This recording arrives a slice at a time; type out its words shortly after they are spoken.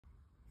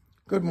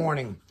Good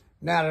morning.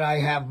 Now that I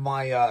have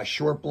my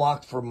short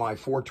block for my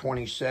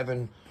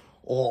 427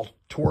 all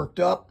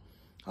torqued up,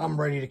 I'm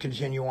ready to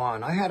continue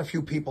on. I had a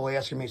few people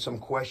asking me some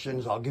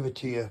questions. I'll give it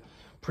to you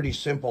pretty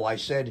simple. I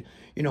said,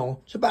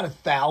 it's about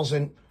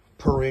 1,000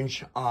 per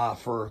inch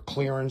for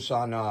clearance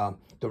on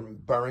the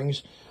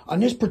bearings. On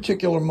this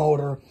particular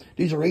motor,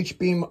 these are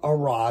H-beam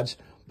rods,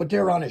 but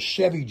they're on a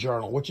Chevy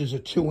Journal, which is a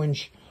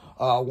 2-inch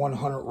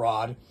 100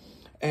 rod.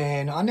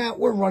 And on that,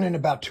 we're running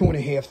about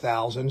 2.5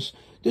 thousandths.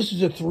 This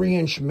is a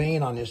 3-inch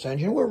main on this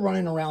engine. We're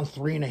running around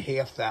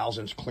 3.5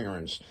 thousandths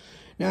clearance.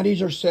 Now,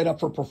 these are set up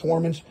for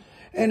performance.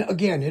 And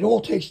again, it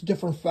all takes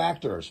different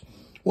factors.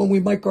 When we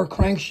make our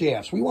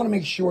crankshafts, we want to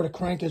make sure the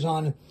crank is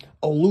on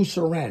a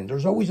looser end.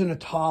 There's always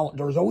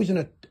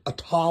a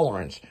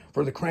tolerance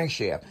for the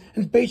crankshaft.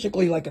 And it's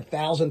basically like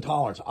 1,000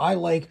 tolerance. I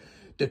like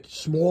the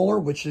smaller,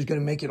 which is going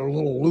to make it a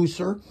little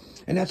looser.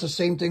 And that's the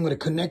same thing with a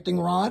connecting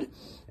rod.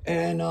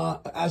 And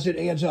as it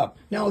adds up.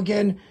 Now,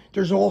 again,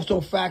 there's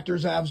also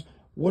factors as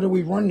what are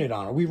we running it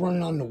on? Are we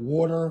running on the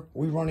water? Are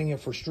we running it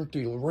for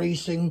strictly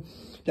racing?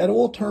 That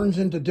all turns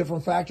into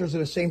different factors,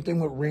 and the same thing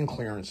with ring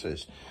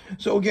clearances.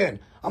 So again,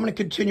 I'm going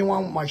to continue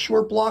on with my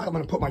short block. I'm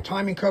going to put my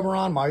timing cover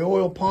on, my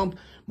oil pump,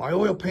 my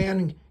oil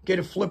pan, get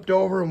it flipped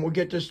over, and we'll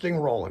get this thing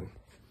rolling.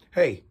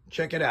 Hey,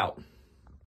 check it out.